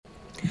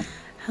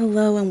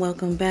Hello and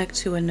welcome back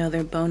to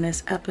another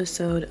bonus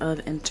episode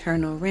of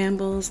Internal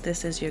Rambles.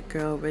 This is your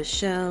girl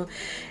Rochelle,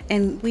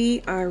 and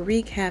we are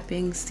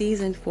recapping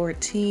season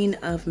 14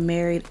 of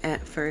Married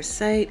at First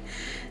Sight.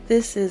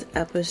 This is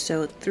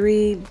episode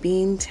 3,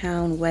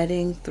 Beantown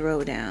Wedding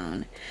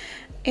Throwdown.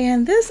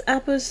 And this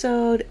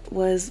episode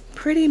was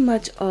pretty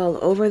much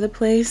all over the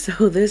place,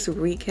 so this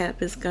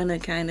recap is gonna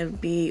kind of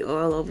be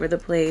all over the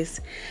place.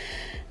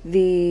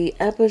 The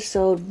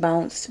episode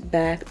bounced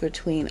back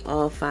between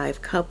all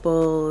 5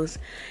 couples,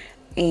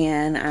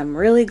 and I'm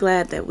really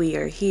glad that we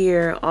are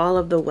here. All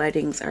of the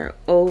weddings are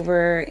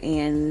over,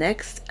 and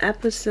next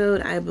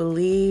episode, I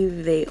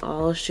believe they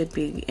all should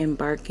be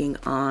embarking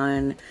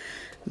on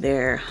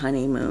their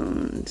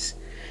honeymoons.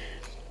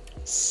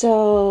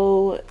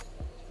 So,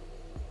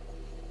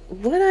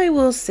 what I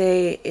will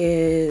say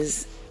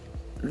is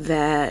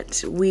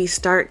that we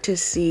start to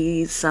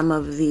see some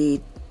of the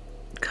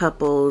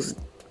couples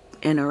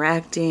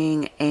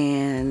interacting,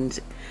 and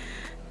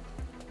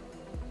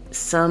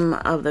some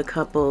of the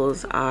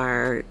couples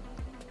are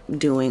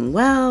doing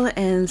well,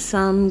 and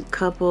some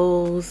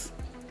couples,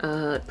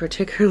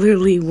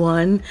 particularly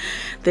one,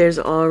 there's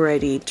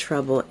already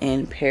trouble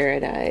in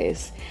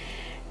paradise.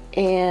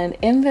 And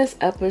in this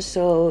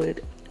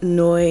episode,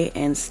 Noi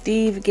and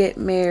Steve get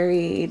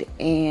married,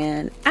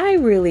 and I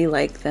really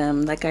like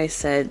them. Like I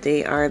said,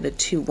 they are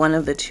one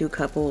of the two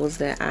couples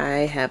that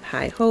I have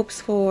high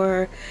hopes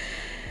for.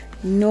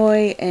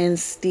 Noi and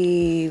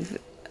Steve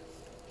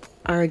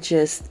are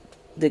just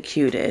the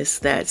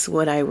cutest. That's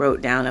what I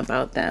wrote down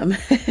about them.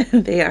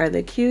 They are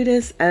the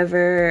cutest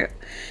ever,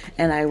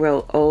 and I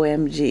wrote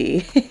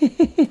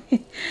OMG.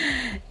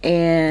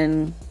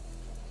 And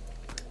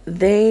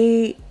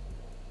they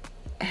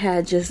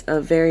had just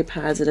a very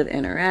positive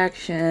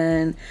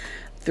interaction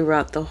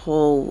throughout the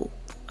whole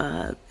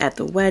at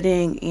the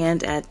wedding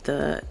and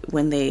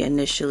when they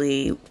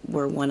initially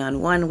were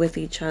one-on-one with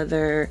each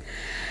other.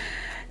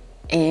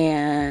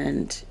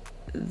 And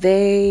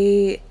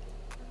they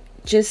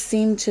just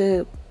seemed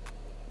to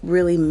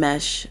really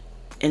mesh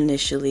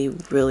initially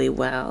really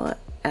well.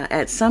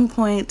 At some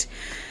point,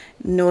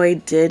 Noi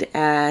did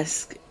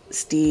ask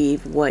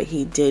Steve what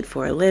he did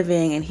for a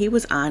living, and he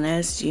was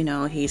honest. You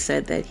know, he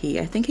said that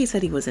I think he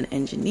said he was an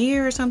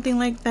engineer or something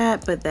like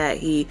that, but that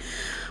he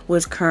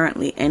was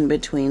currently in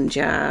between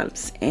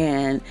jobs.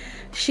 And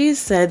she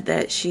said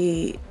that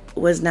she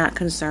was not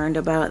concerned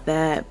about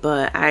that,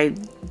 but I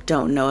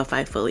don't know if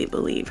I fully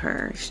believe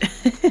her.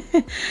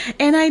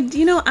 And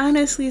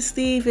honestly,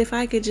 Steve, if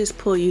I could just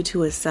pull you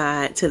to the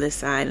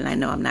side, and I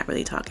know I'm not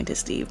really talking to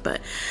Steve, but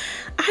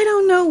I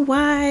don't know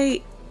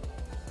why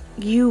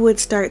you would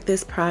start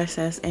this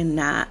process and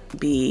not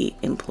be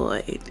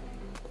employed.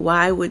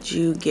 Why would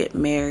you get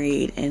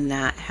married and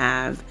not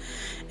have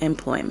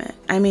employment?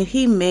 I mean,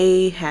 he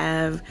may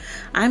have,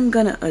 I'm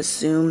gonna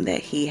assume that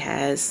he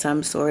has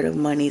some sort of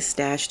money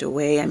stashed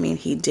away. I mean,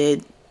 he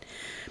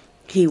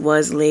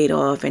was laid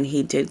off, and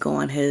he did go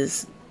on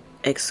his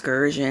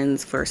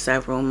excursions for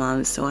several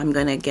months, so I'm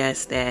gonna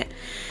guess that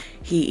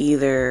he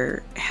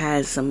either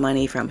has some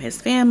money from his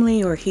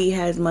family, or he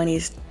has money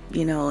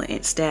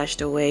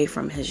stashed away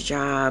from his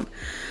job,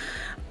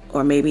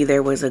 or maybe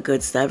there was a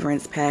good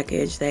severance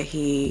package that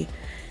he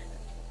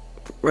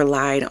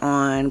relied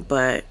on.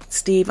 But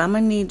Steve, I'm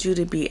gonna need you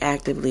to be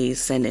actively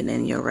sending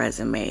in your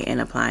resume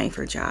and applying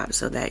for jobs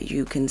so that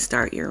you can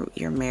start your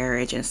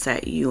marriage and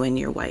set you and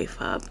your wife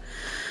up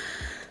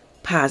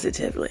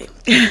positively.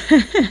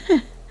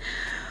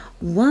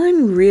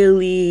 One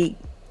really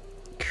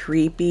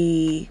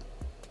creepy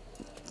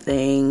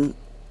thing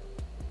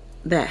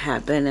that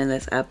happened in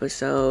this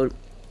episode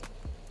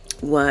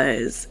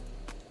was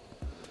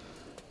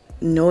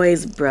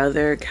Noi's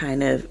brother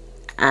kind of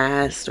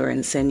asked or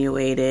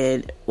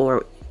insinuated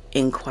or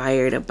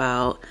inquired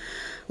about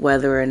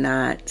whether or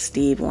not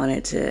Steve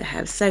wanted to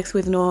have sex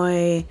with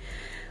Noi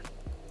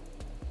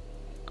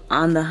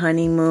on the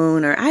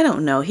honeymoon, or I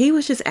don't know. He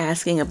was just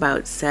asking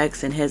about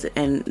sex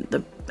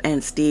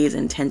and Steve's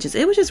intentions.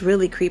 It was just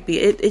really creepy.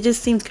 It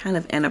just seemed kind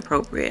of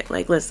inappropriate.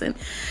 Like, listen,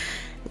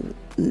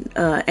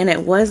 and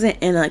it wasn't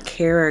in a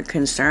care or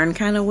concern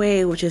kind of way,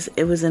 it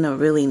was in a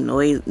really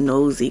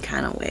nosy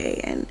kind of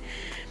way.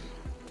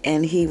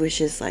 And he was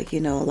just like, a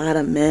lot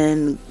of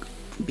men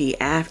be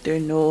after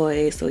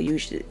Noi, so you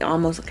should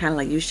almost kind of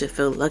like, you should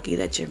feel lucky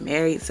that you're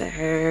married to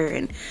her.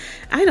 And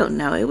I don't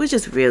know, it was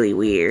just really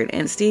weird.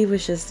 And Steve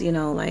was just,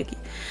 like,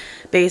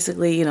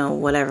 basically,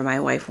 whatever my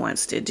wife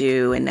wants to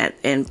do,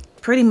 and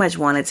pretty much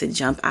wanted to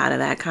jump out of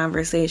that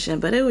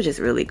conversation. But it was just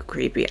really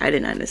creepy. I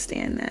didn't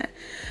understand that.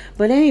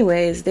 But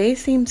anyways, they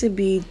seem to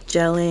be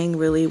gelling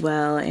really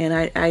well, and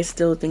I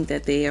still think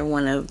that they're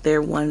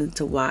one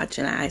to watch,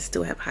 and I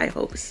still have high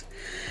hopes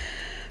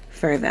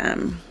for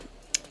them.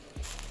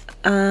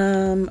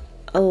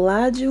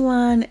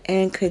 Olajuwon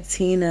and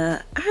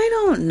Katina, I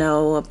don't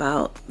know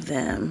about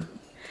them.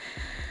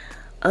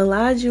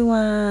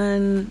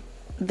 Olajuwon,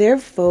 their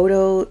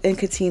photo, and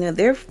Katina,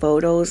 their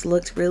photos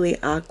looked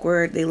really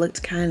awkward. They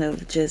looked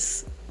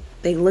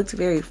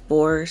very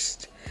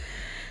forced,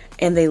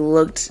 and they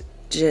looked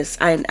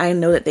just, I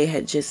know that they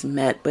had just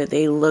met, but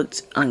they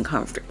looked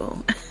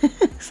uncomfortable.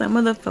 Some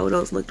of the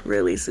photos looked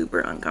really super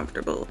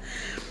uncomfortable.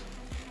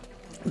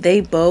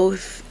 They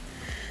both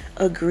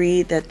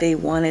agreed that they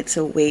wanted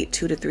to wait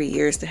 2 to 3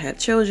 years to have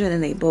children,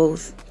 and they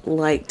both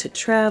like to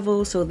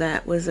travel, so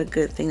that was a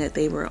good thing that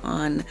they were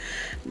on.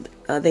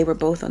 They were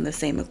both on the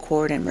same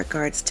accord in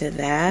regards to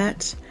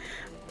that.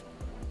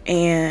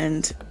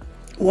 And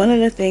one of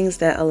the things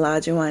that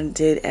Olajuwon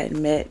did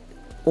admit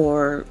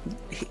or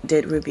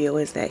did reveal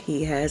is that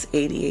he has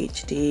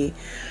ADHD,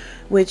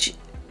 which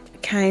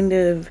kind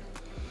of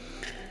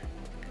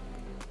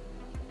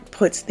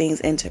puts things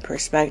into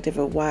perspective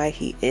of why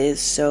he is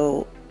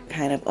so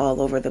kind of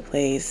all over the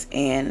place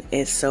and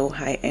is so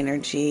high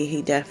energy.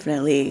 He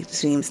definitely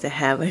seems to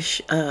have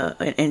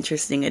an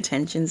interesting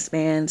attention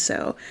span.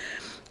 So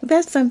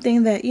that's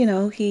something that, you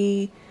know,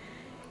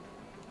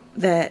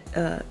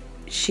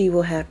 she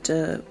will have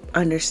to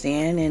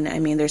understand. And I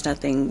mean, there's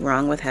nothing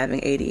wrong with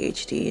having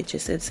ADHD. It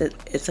just,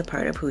 it's a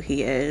part of who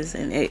he is.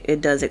 And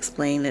it does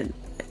explain it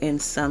in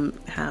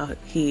somehow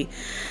he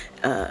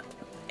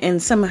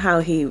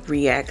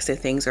reacts to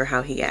things, or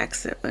how he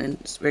acts in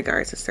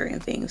regards to certain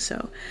things.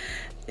 So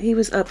he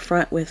was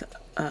upfront with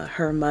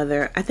her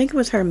mother. I think it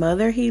was her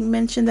mother he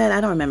mentioned that. I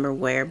don't remember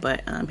where,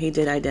 but he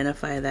did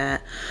identify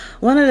that.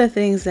 One of the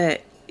things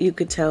that you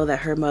could tell that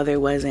her mother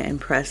wasn't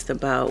impressed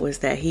about was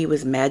that he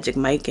was Magic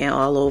Mikeing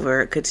all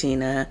over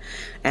Katina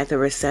at the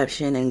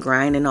reception and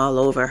grinding all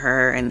over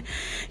her. And,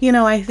 you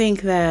know, I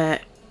think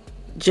that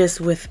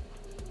just with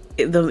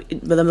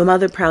the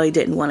mother probably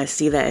didn't want to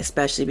see that,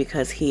 especially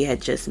because he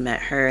had just met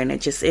her, and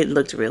it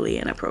looked really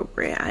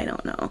inappropriate. I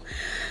don't know.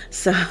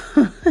 So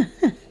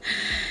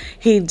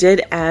he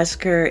did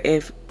ask her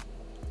if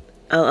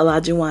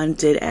Olajuwon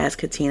did ask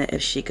Katina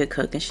if she could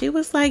cook, and she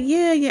was like,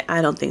 yeah,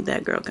 I don't think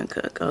that girl can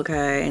cook,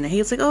 okay? And he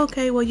was like,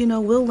 okay, well, you know,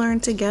 we'll learn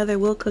together,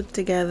 we'll cook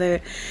together.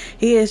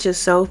 He is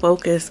just so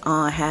focused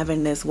on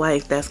having this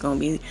wife that's going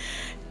to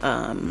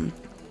be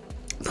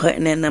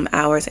putting in them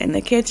hours in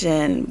the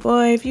kitchen.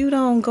 Boy, if you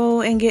don't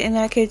go and get in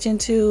that kitchen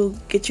to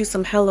get you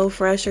some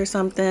HelloFresh or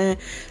something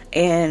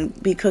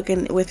and be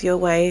cooking with your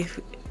wife,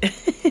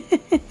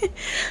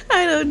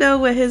 I don't know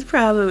what his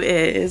problem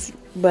is,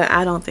 but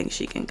I don't think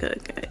she can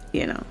cook,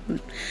 you know.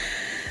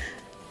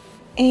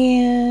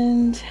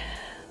 And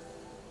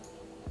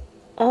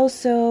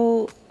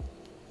also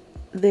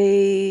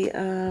they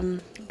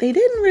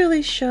didn't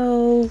really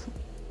show,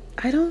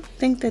 I don't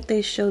think that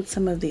they showed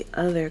some of the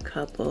other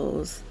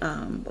couples.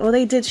 Well,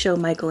 they did show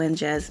Michael and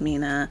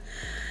Jasmina,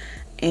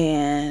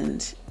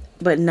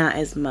 but not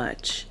as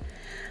much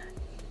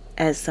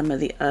as some of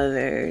the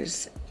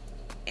others.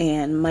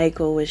 And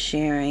Michael was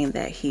sharing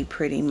that he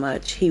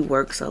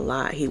works a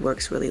lot. He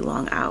works really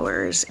long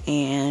hours,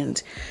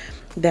 and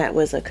that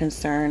was a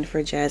concern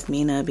for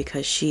Jasmina,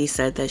 because she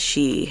said that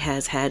she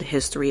has had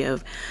history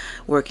of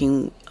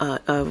working,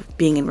 of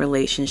being in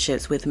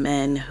relationships with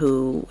men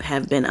who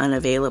have been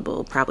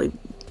unavailable, probably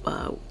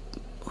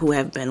who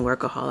have been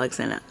workaholics.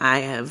 And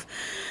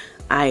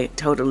I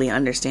totally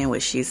understand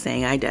what she's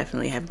saying. I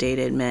definitely have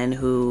dated men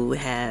who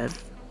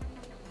have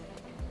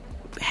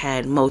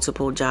had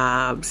multiple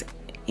jobs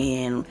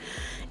and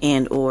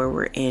or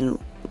were in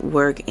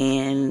work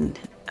and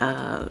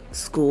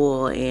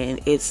school, and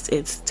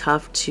it's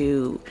tough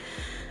to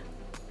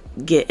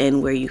get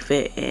in where you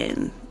fit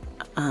in.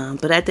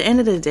 But at the end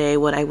of the day,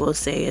 what I will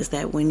say is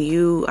that when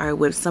you are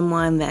with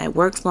someone that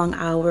works long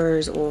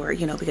hours, or,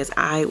 you know, because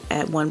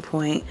at one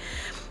point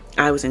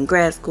I was in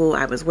grad school,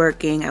 I was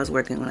working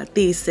on a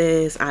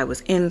thesis, I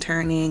was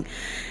interning.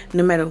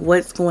 No matter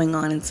what's going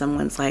on in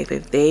someone's life,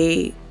 if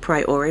they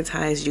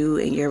prioritize you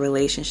in your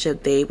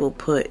relationship, they will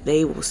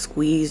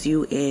squeeze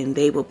you in,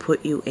 they will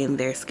put you in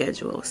their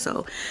schedule.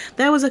 So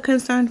that was a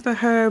concern for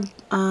her,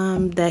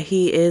 that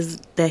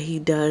he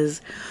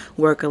does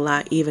work a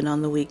lot, even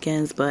on the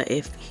weekends. But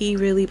if he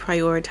really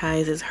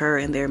prioritizes her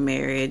and their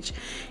marriage,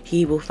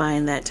 he will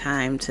find that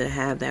time to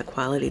have that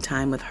quality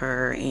time with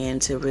her,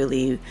 and to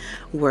really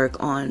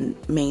work on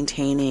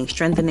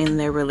strengthening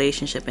their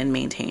relationship and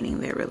maintaining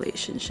their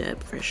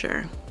relationship, for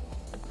sure.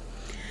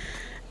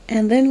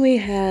 And then we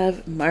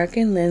have Mark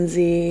and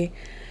Lindsay,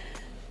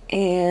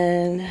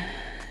 and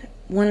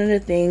one of the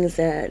things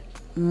that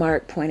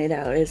Mark pointed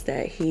out is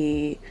that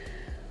he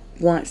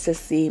wants to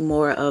see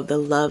more of the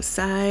love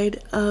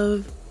side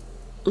of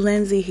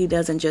Lindsay. He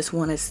doesn't just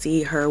want to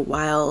see her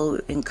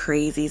wild and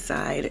crazy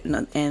side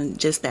and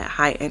just that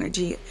high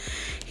energy.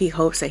 He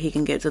hopes that he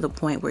can get to the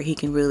point where he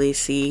can really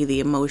see the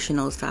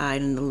emotional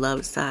side and the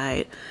love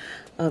side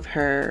of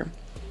her.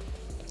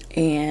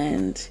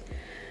 And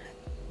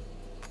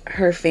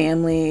her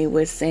family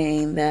was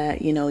saying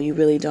that, you know, you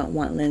really don't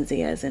want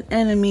Lindsay as an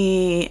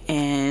enemy,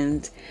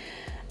 and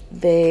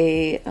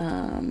they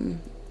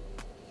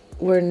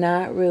were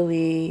not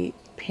really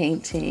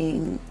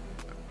painting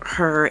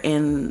her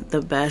in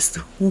the best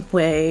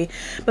way.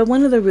 But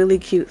one of the really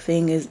cute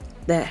things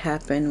that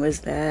happened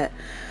was that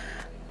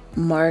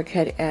Mark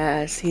had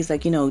asked, he's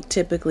like, you know,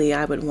 typically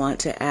I would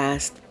want to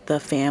ask the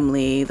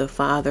family, the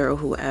father or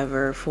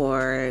whoever,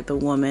 for the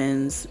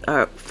woman's,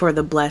 for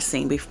the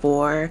blessing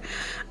before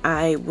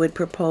I would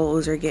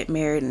propose or get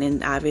married.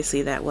 And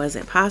obviously that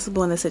wasn't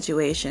possible in the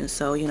situation.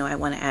 So, I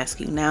want to ask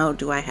you now,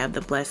 do I have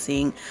the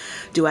blessing?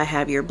 Do I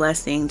have your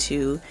blessing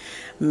to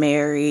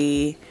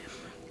marry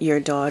your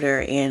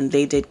daughter? And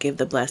they did give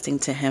the blessing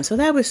to him. So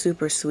that was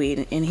super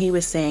sweet. And he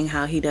was saying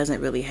how he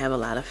doesn't really have a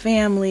lot of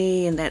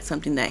family, and that's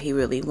something that he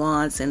really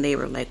wants. And they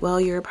were like,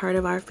 well, you're a part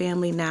of our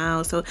family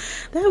now. So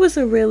that was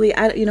a really,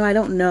 I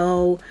don't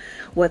know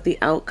what the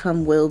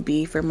outcome will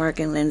be for Mark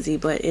and Lindsay,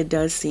 but it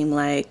does seem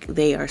like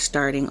they are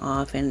starting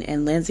off.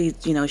 And Lindsay,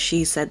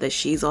 she said that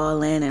she's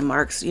all in, and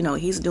Mark's,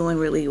 he's doing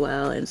really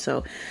well. And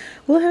so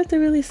we'll have to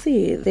really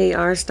see. They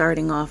are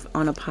starting off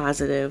on a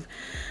positive,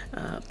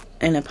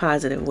 in a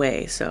positive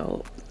way.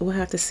 So we'll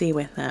have to see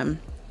with them.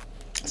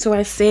 So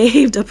I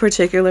saved a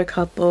particular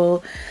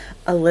couple,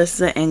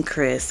 Alyssa and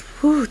Chris.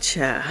 Whoo,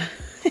 cha.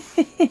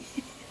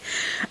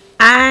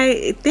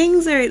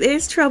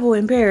 There's trouble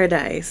in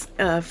paradise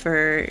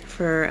for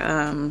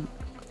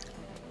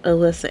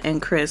Alyssa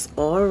and Chris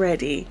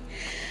already.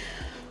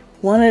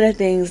 One of the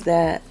things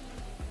that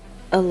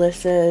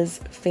Alyssa's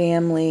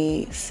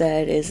family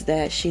said is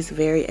that she's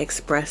very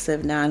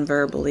expressive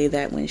non-verbally,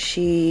 that when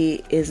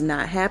she is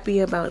not happy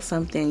about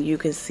something, you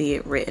can see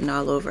it written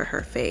all over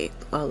her face,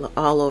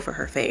 all over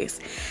her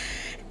face.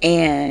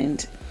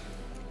 And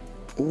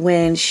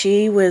when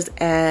she was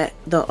at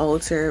the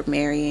altar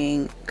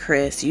marrying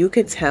Chris, you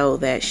could tell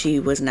that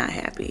she was not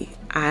happy.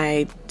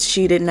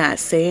 She did not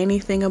say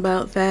anything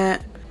about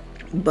that,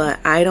 but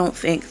I don't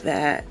think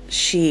that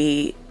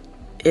she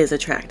is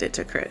attracted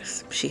to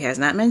Chris. She has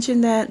not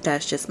mentioned that.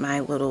 That's just my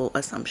little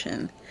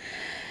assumption.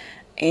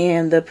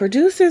 And the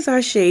producers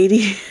are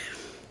shady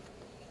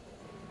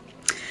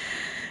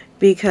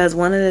because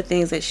one of the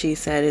things that she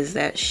said is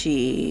that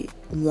she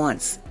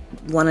wants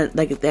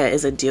that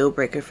is a deal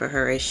breaker for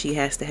her, is she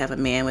has to have a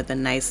man with a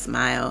nice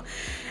smile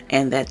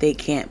and that they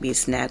can't be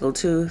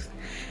snaggletooth.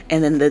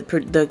 And then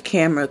the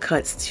camera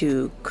cuts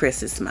to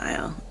Chris's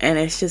smile, and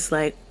it's just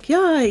like,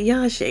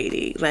 y'all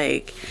shady.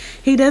 Like,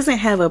 he doesn't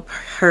have a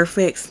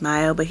perfect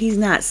smile, but he's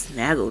not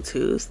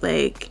snaggletooth.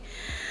 Like,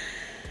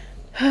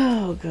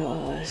 oh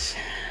gosh.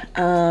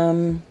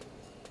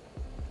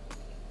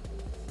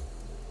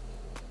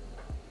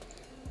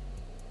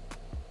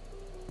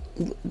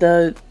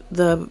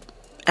 The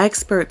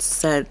experts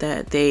said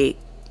that they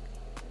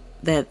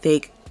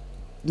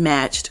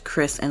matched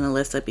Chris and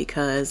Alyssa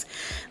because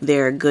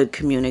they're good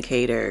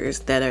communicators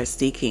that are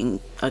seeking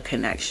a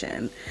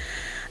connection.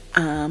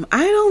 I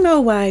don't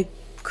know why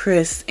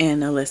Chris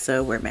and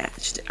Alyssa were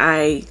matched.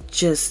 I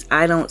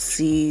don't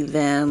see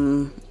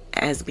them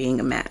as being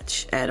a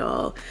match at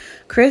all.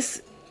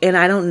 Chris, and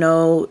I don't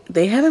know,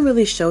 they haven't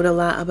really showed a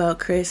lot about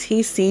Chris.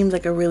 He seems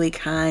like a really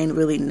kind,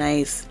 really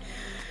nice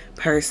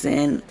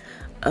person.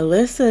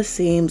 Alyssa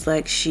seems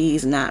like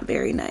she's not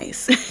very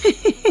nice.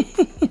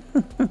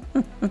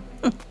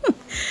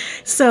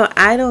 So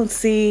I don't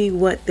see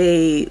where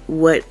they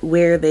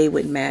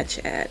would match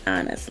at,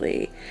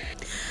 honestly.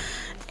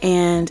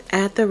 And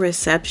at the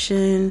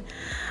reception,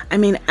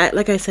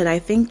 like I said, I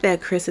think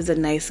that Chris is a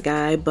nice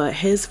guy, but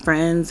his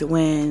friends,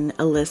 when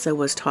Alyssa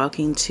was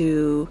talking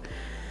to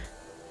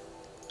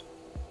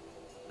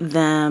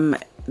them,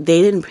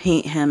 they didn't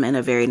paint him in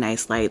a very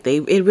nice light.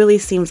 It really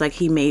seems like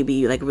he may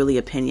be like really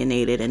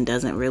opinionated and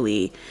doesn't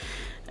really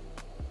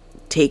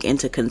take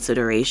into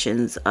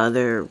considerations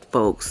other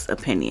folks'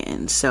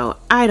 opinions. So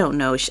I don't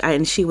know.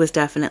 And she was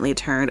definitely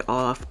turned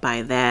off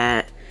by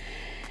that.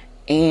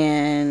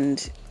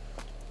 And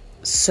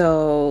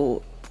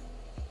so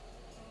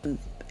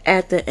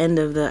at the end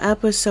of the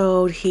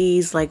episode,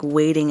 he's like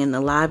waiting in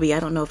the lobby. I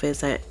don't know if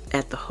it's at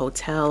the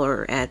hotel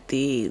or at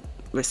the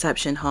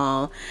reception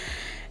hall.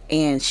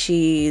 And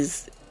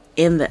she's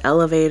in the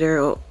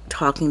elevator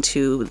talking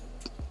to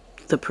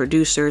the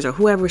producers or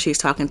whoever she's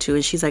talking to,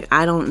 and she's like,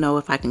 I don't know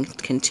if I can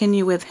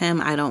continue with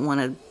him. I don't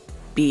want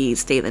to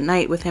stay the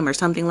night with him or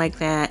something like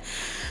that.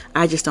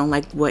 I just don't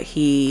like what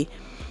he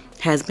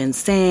has been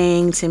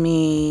saying to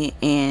me.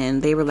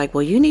 And they were like,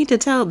 well, you need to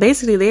tell,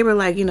 basically they were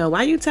like,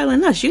 why are you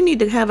telling us? You need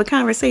to have a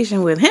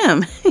conversation with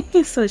him.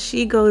 So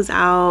she goes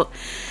out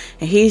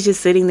and he's just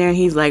sitting there and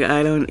he's like, he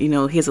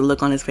has a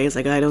look on his face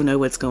like, I don't know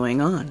what's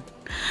going on.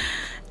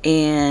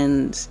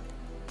 And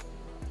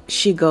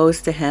she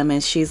goes to him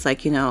and she's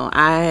like,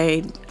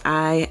 I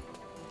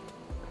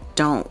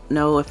don't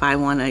know if I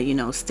want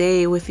to,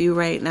 stay with you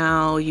right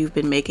now. You've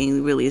been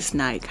making really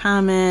snide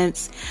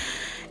comments.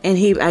 And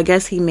I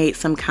guess he made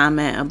some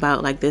comment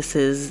about like, this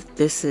is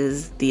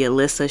the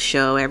Alyssa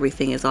show.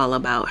 Everything is all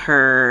about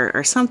her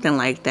or something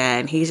like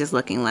that. And he's just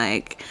looking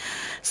like,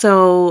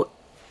 so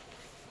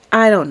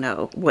I don't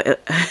know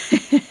what.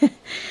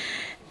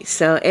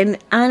 So, and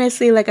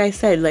honestly, like I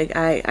said, like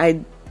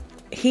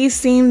he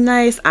seemed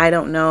nice. I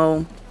don't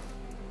know,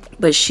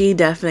 but she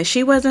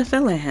wasn't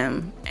feeling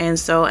him. And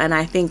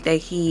I think that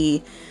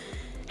he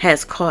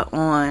has caught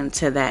on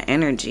to that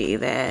energy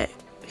that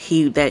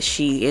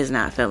she is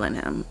not feeling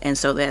him. And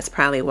so that's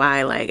probably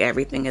why like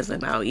everything is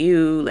about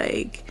you.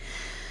 Like,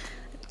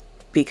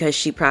 because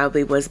she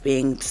probably was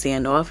being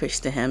standoffish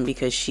to him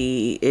because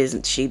she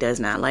does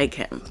not like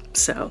him.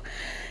 So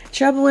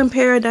trouble in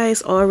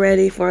paradise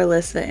already for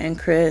Alyssa and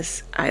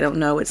Chris. I don't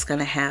know what's going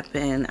to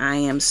happen. I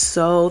am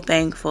so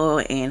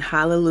thankful and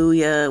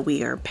hallelujah.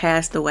 We are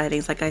past the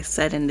weddings. Like I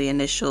said in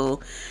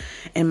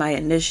my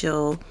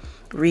initial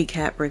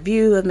recap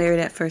review of Married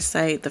at First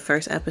Sight, the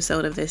first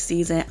episode of this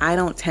season, I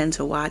don't tend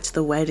to watch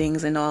the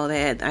weddings and all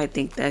that. I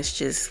think that's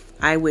just,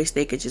 I wish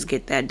they could just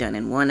get that done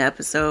in one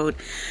episode.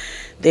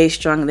 They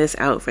strung this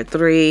out for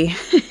 3.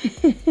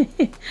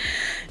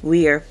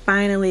 We are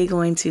finally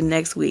going to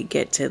next week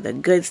get to the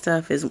good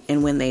stuff,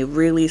 and when they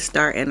really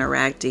start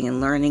interacting and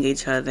learning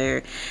each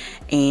other,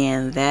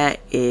 and that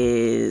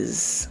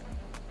is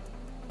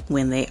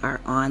when they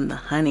are on the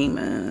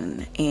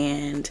honeymoon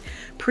and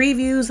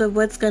previews of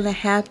what's going to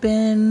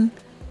happen.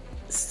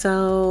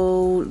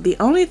 So the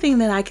only thing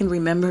that I can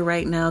remember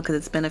right now, because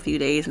it's been a few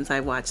days since I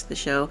watched the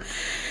show,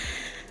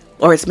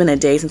 or it's been a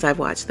day since I've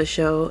watched the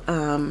show,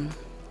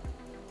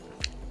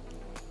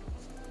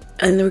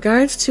 in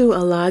regards to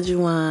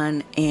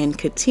Olajuwon and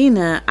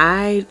Katina,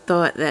 I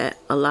thought that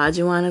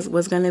Olajuwon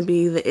was going to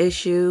be the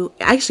issue.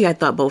 Actually, I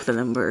thought both of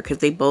them were, because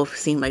they both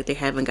seem like they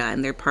haven't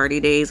gotten their party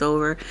days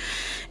over.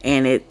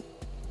 And it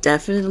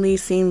definitely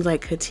seems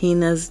like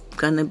Katina's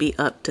going to be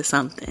up to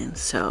something.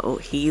 So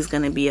he's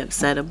going to be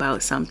upset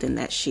about something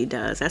that she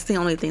does. That's the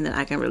only thing that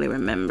I can really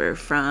remember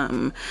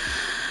from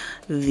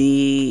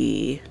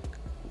the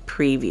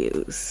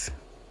previews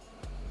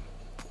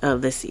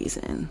of the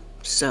season.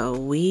 So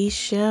we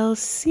shall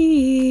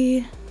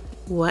see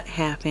what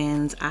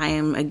happens.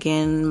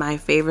 My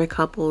favorite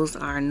couples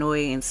are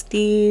Noi and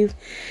Steve,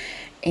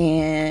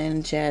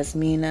 and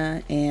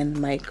Jasmina and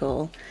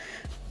Michael.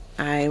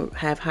 I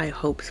have high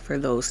hopes for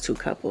those two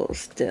couples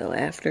still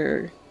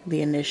after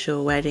the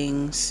initial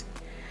weddings.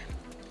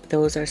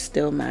 Those are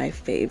still my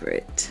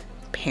favorite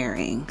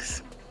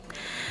pairings.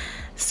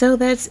 So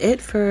that's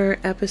it for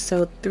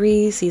episode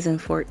 3, season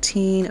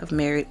 14 of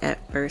Married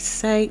at First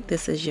Sight.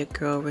 This is your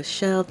girl,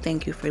 Rochelle.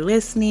 Thank you for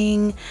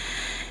listening.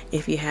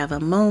 If you have a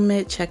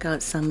moment, check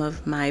out some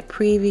of my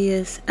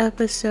previous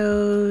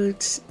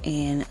episodes.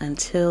 And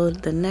until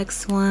the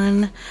next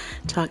one,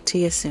 talk to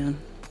you soon.